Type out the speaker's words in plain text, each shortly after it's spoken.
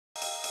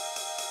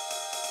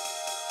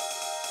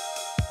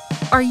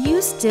Are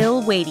you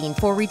still waiting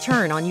for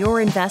return on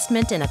your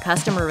investment in a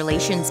customer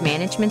relations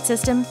management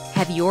system?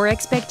 Have your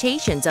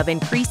expectations of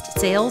increased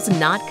sales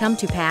not come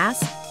to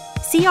pass?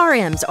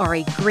 CRMs are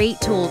a great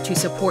tool to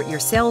support your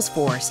sales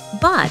force,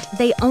 but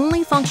they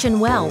only function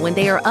well when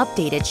they are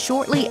updated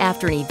shortly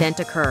after an event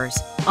occurs.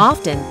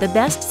 Often, the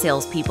best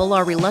salespeople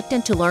are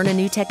reluctant to learn a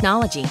new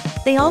technology.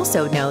 They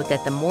also know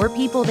that the more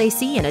people they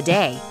see in a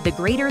day, the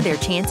greater their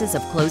chances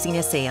of closing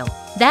a sale.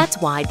 That's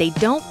why they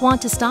don't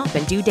want to stop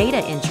and do data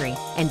entry.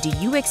 And do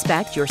you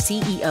expect your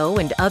CEO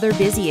and other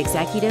busy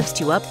executives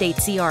to update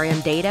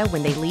CRM data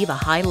when they leave a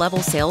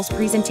high-level sales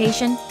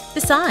presentation?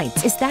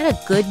 Besides, is that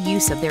a good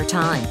use of their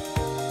time?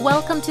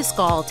 Welcome to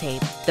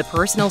Scaltape, the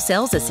personal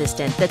sales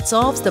assistant that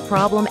solves the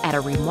problem at a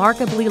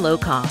remarkably low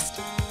cost.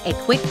 A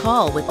quick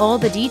call with all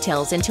the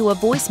details into a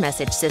voice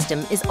message system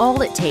is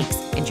all it takes,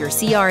 and your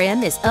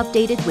CRM is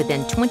updated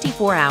within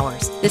 24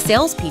 hours. The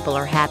salespeople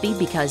are happy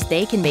because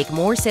they can make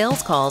more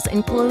sales calls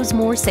and close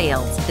more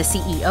sales. The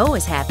CEO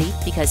is happy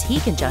because he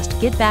can just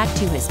get back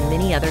to his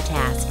many other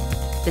tasks.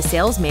 The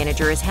sales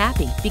manager is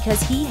happy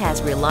because he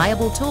has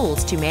reliable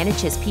tools to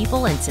manage his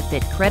people and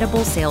submit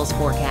credible sales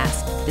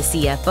forecasts. The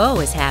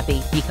CFO is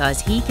happy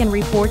because he can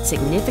report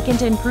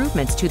significant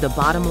improvements to the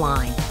bottom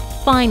line.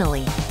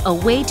 Finally, a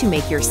way to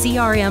make your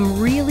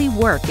CRM really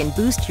work and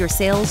boost your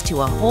sales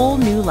to a whole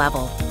new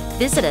level.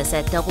 Visit us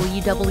at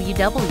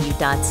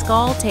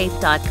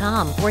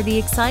www.scaltape.com for the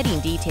exciting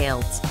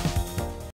details.